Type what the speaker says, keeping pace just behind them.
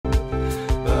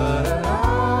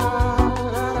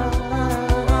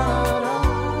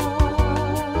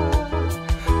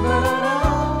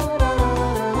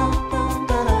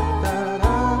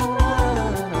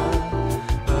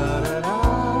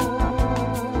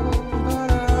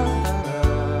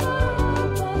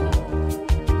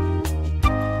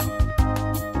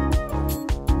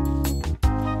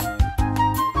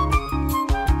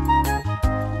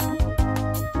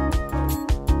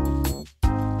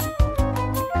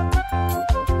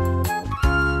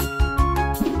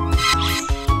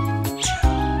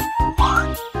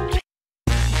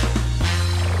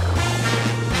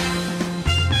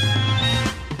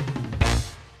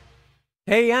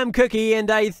Hey, I'm Cookie, and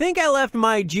I think I left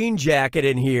my jean jacket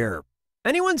in here.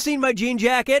 Anyone seen my jean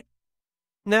jacket?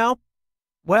 No?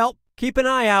 Well, keep an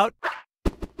eye out.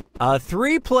 A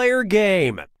 3-player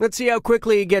game. Let's see how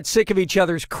quickly you get sick of each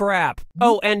other's crap.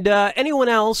 Oh, and anyone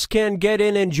else can get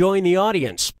in and join the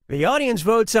audience. The audience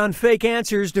votes on fake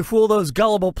answers to fool those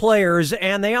gullible players,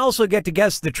 and they also get to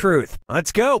guess the truth.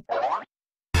 Let's go.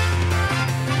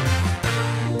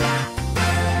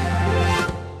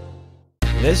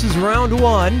 This is round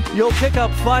 1. You'll pick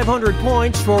up 500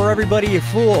 points for everybody you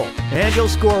fool, and you'll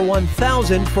score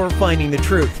 1,000 for finding the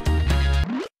truth.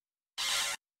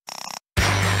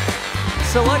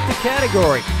 Select a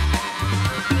category.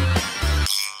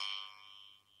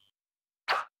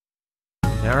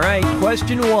 All right,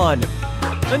 question 1.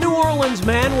 A New Orleans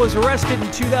man was arrested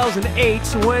in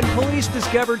 2008 when police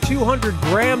discovered 200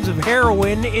 grams of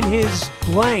heroin in his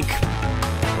blank.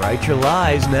 Write your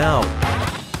lies now.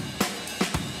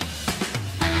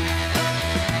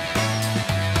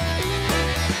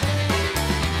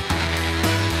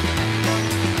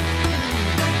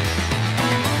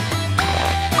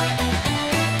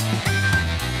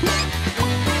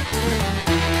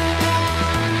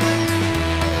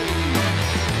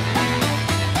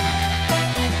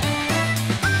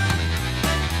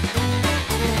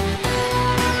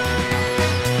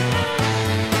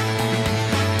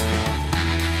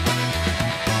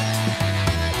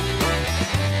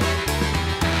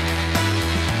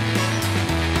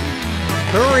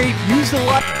 Hurry, use the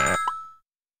light.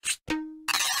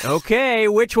 Okay,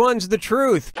 which one's the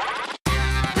truth?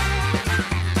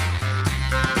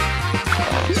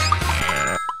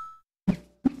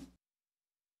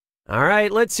 All right,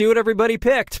 let's see what everybody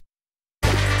picked.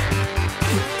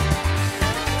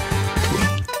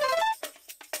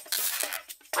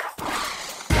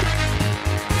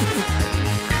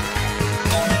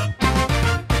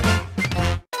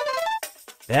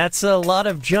 That's a lot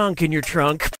of junk in your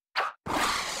trunk.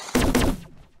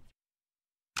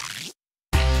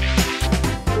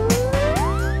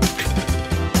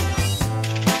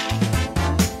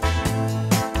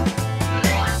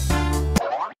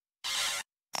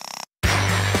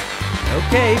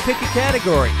 Okay, pick a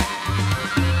category.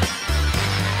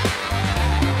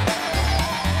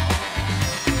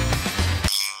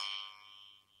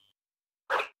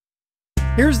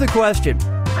 Here's the question.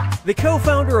 The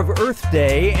co-founder of Earth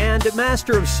Day and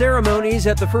master of ceremonies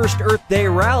at the first Earth Day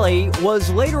rally was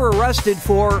later arrested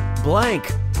for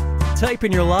blank. Type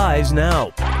in your lies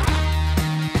now.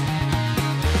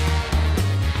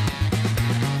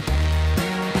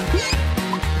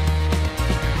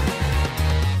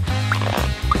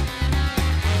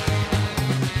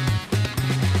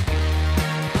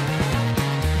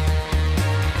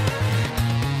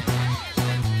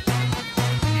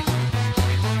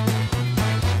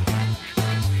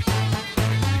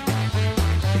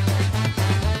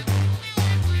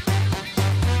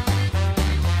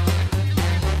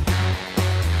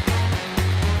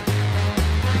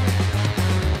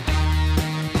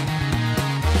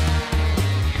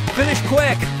 Finish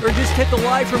quick, or just hit the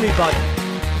lie for me button.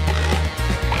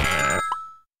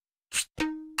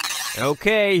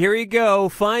 Okay, here you go.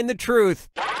 Find the truth.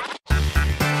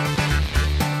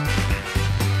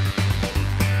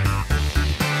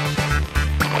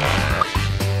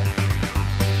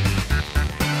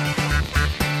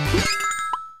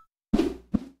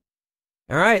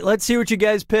 All right, let's see what you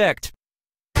guys picked.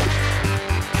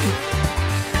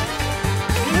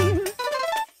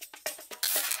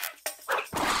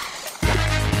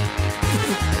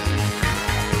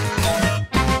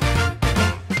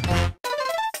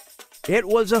 It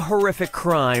was a horrific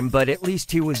crime, but at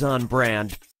least he was on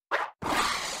brand.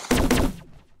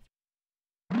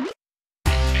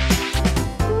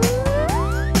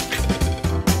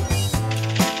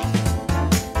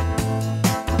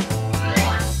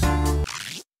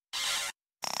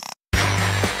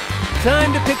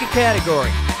 Time to pick a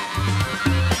category.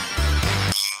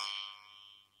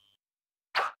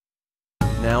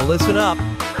 Now listen up.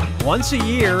 Once a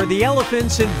year, the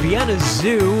elephants in Vienna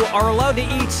Zoo are allowed to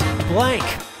eat blank.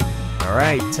 All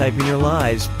right, type in your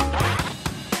lies.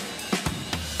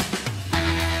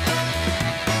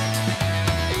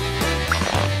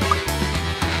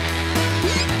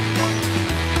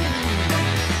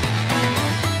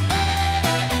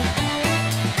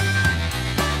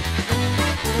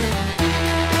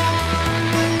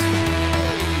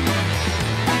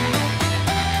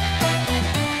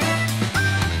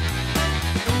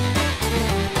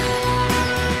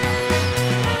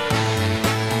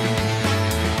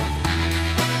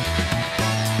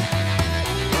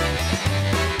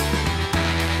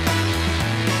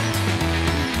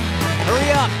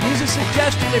 Use a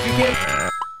suggestion if you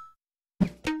can.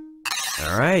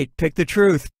 right, pick the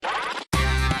truth.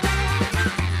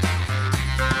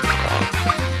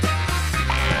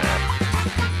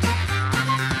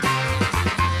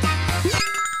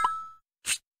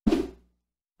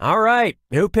 All right,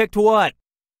 who picked what?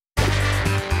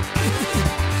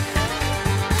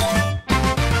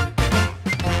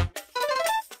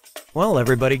 Well,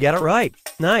 everybody got it right.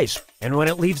 Nice. And when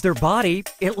it leaves their body,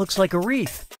 it looks like a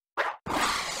wreath.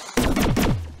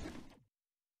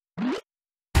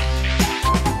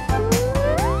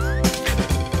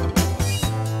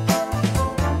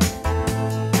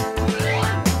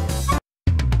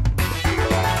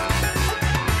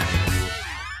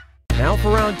 Now for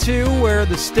round 2, where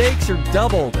the stakes are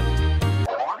doubled. All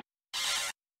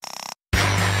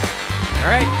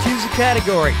right, choose a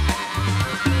category.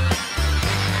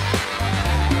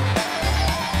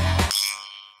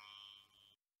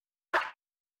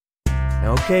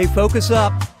 Okay, focus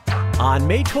up. On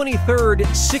May 23rd,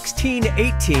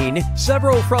 1618,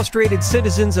 several frustrated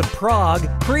citizens of Prague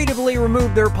creatively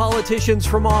removed their politicians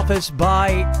from office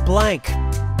by blank.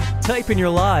 Type in your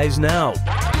lies now.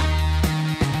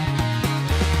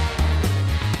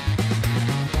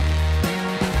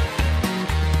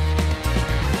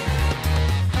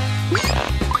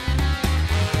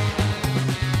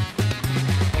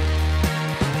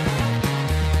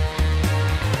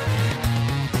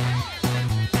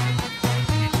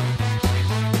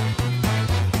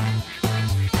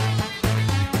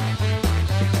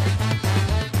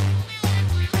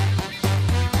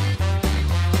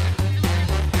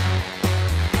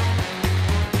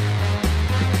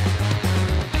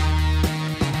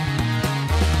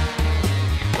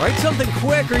 Write something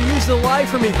quick or use the Lie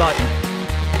For Me button.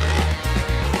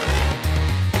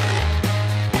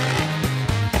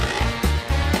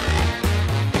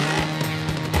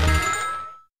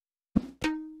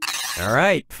 All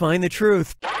right, find the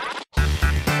truth.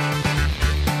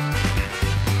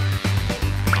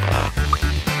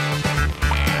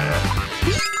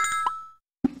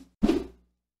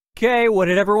 Okay, what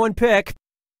did everyone pick?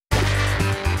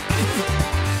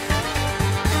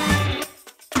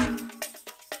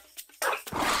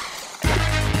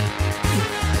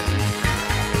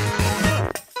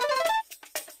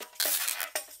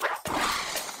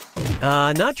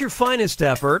 Not your finest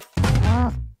effort.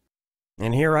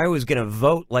 And here I was gonna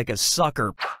vote like a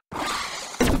sucker.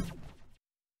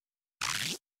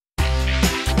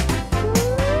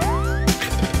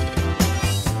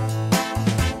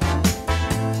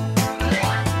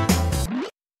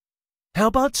 How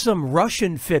about some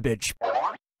Russian fibbage?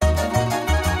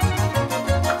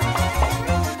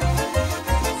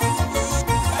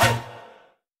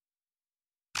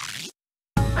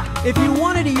 If you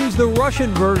wanted to use the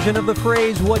Russian version of the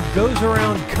phrase, what goes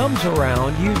around comes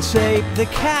around, you'd say, the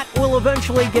cat will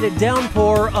eventually get a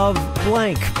downpour of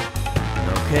blank.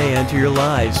 Okay, enter your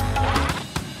lies.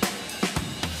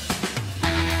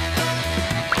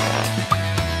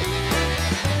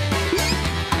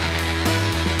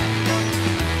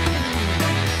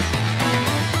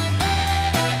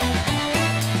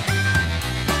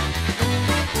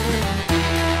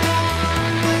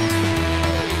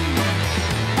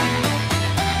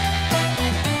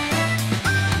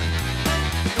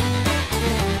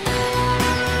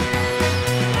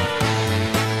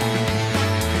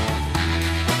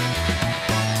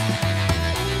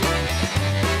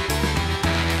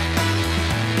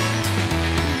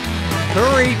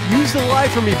 Hurry, use the Lie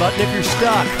For Me button if you're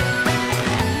stuck.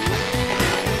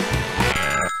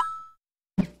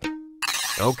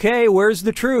 Okay, where's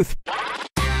the truth?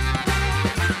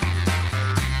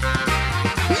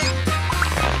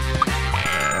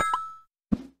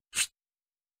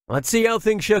 Let's see how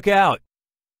things shook out.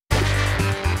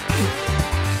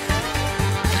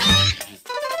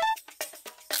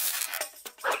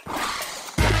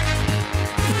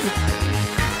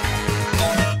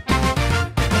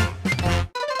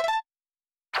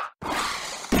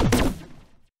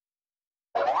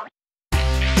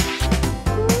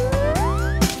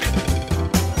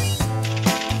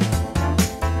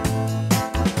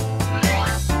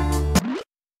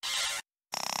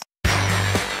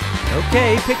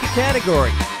 Okay, pick a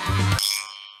category.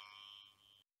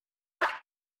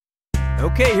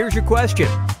 Okay, here's your question.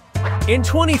 In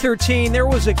 2013, there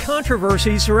was a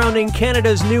controversy surrounding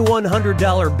Canada's new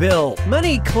 $100 bill.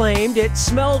 Many claimed it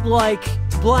smelled like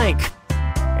blank.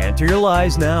 Enter your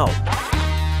lies now.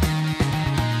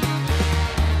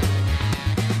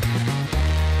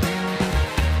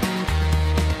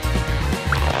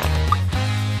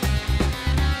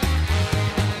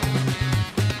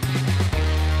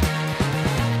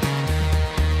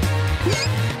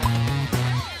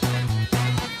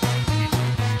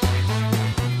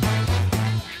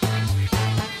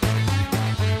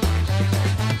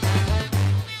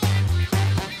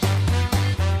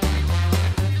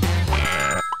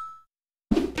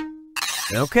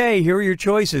 Okay, here are your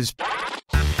choices.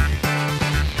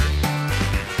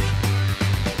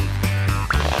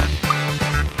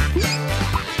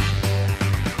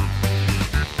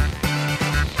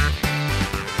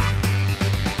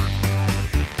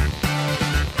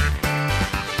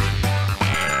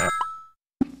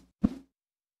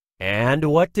 And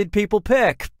what did people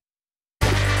pick?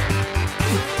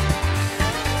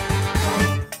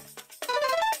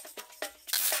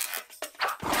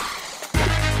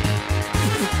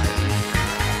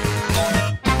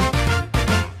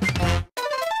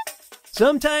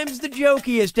 Sometimes the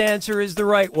jokiest answer is the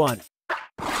right one.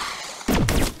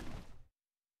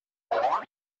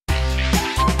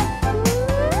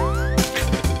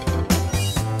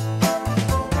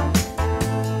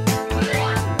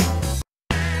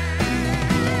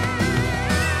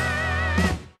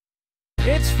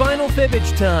 It's final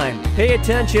Fibbage time. Pay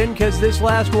attention, because this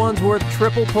last one's worth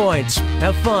triple points.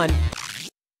 Have fun.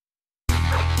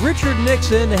 Richard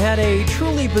Nixon had a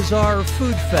truly bizarre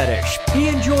food fetish. He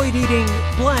enjoyed eating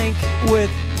blank with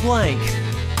blank.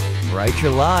 Write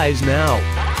your lies now.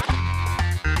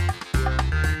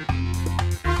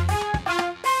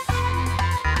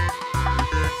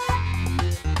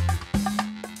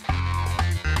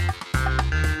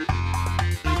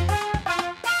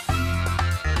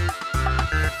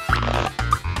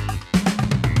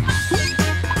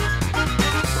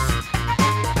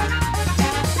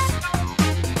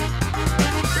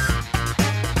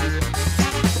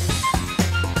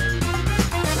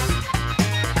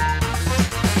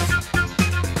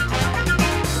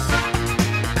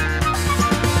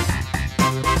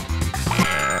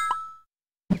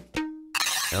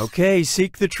 Okay,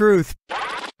 seek the truth.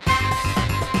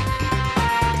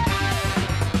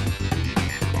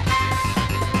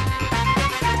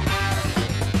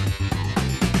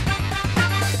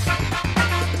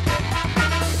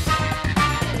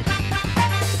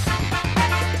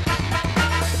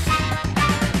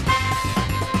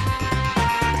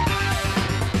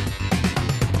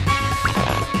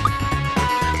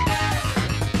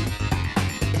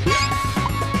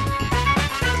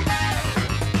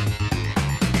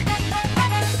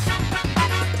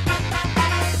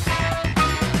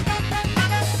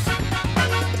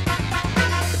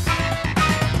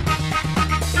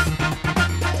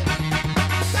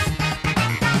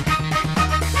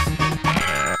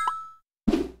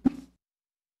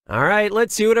 All right,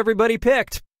 let's see what everybody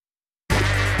picked.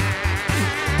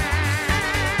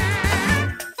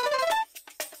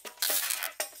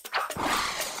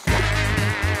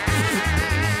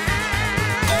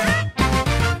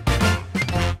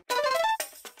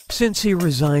 Since he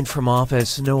resigned from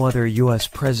office, no other U.S.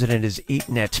 president has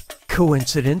eaten it.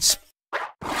 Coincidence?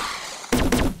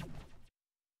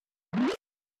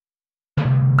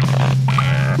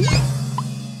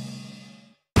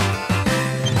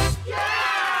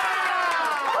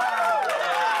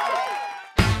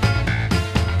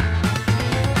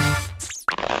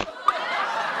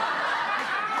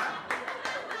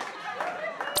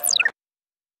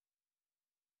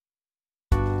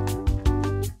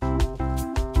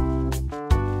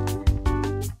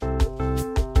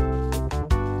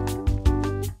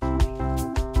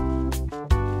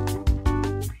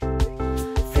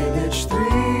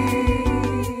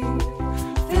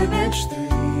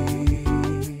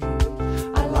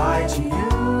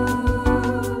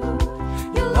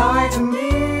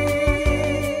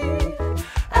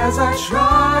 As I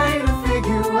try to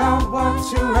figure out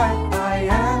what to write,